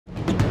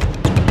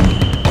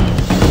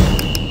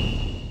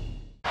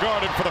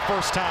for the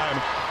first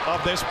time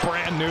of this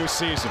brand new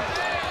season.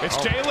 It's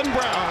JAYLEN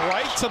Brown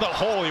right to the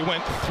hole. He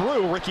went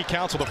through Ricky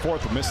Council the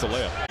fourth, but missed the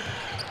layup.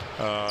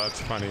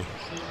 That's funny.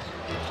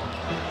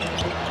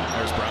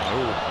 There's Brown.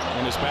 Ooh,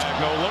 in his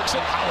bag, no looks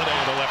at Holiday,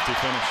 the lefty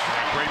finish.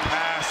 Yeah, great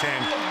pass,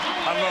 and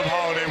I love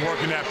Holiday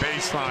working that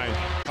baseline.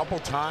 A couple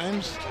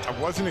times, I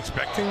wasn't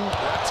expecting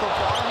that so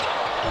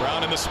far.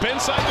 Brown in the spin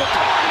cycle.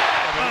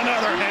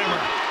 Another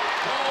hammer.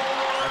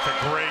 That's a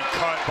great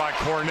cut by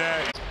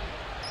Cornet.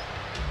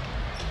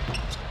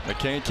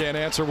 McCain can't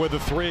answer with a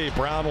three.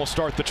 Brown will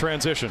start the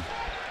transition.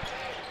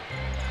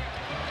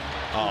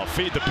 Oh,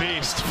 feed the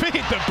beast. Feed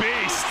the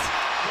beast.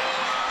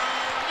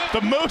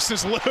 The moose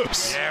is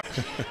loose. Yeah.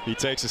 He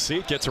takes a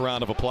seat, gets a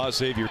round of applause.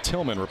 Xavier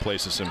Tillman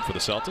replaces him for the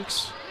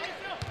Celtics.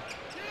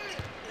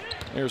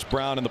 There's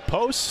Brown in the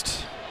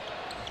post.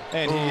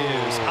 And he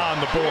is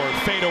on the board.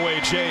 Fadeaway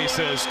Jay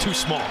says too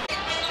small.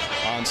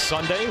 On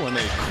Sunday when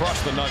they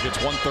crushed the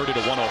Nuggets 130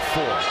 to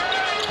 104.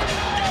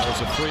 That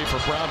was a three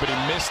for Brown, but he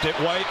missed it.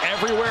 White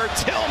everywhere.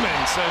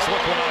 Tillman says, look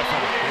what I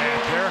found.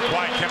 Yeah, Derek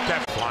White kept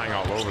that flying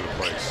all over the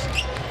place.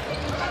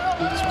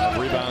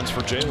 Rebounds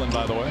for JAYLEN,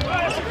 by the way.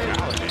 Into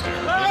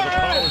the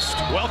post.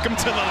 Welcome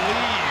to the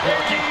league,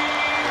 rookie.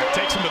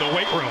 Takes him to the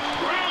weight room.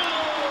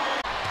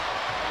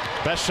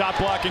 Best shot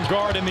blocking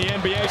guard in the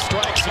NBA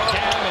strikes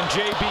again, and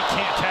JB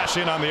can't cash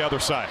in on the other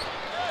side.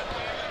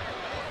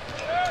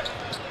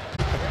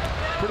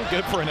 Pretty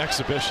good for an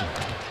exhibition.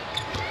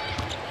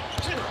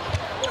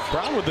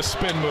 Brown with the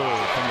spin move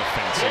from the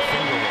fence.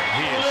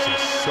 He is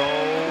just so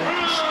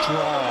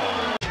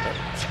strong.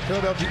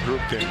 Philadelphia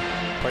group can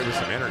play with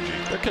some energy.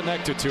 They're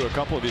connected to a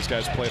couple of these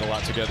guys played a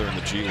lot together in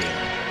the G League.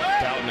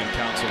 Bouton and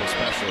Council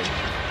especially.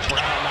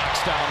 Brown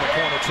knocks down the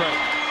corner trap.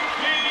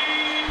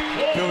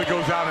 Philly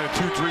goes out in a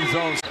 2-3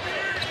 zone.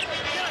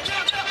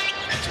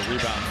 It's a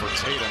rebound for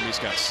Tatum. He's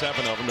got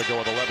 7 of them to go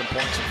with 11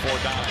 points and 4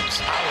 dimes.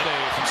 Holiday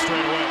from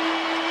straight away.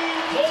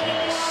 He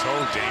is so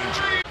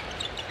dangerous.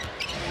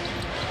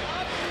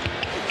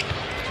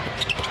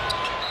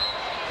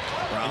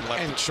 Brown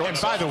left it short. And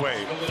by the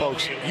way,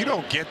 folks, you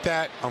don't get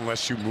that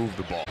unless you move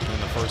the ball. In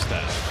the first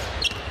half.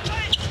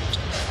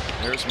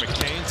 There's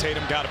McCain.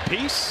 Tatum got a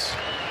piece.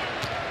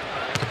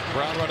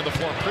 Brown running the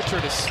floor.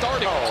 Pritchard is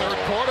starting the third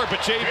quarter, but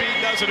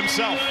JB does it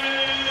himself.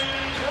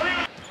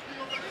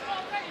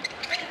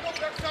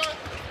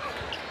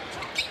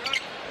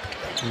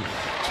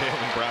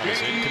 JAYLEN Brown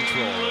is in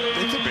control.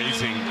 It's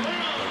amazing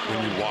when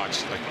you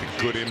watch the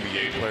good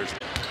NBA players.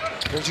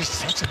 There's just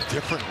such a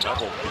different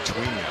level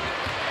between them.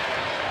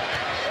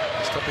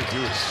 The stuff they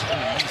do is so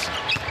easy.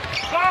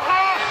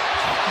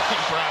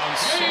 Brown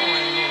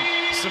soaring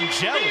in some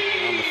jelly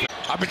on the field.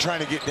 I've been trying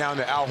to get down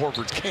to Al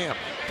Horford's camp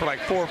for like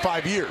 4 or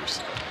 5 years.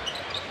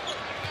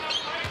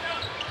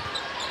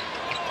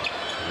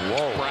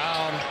 Whoa.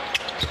 Brown.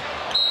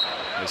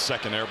 His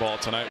second air ball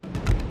tonight.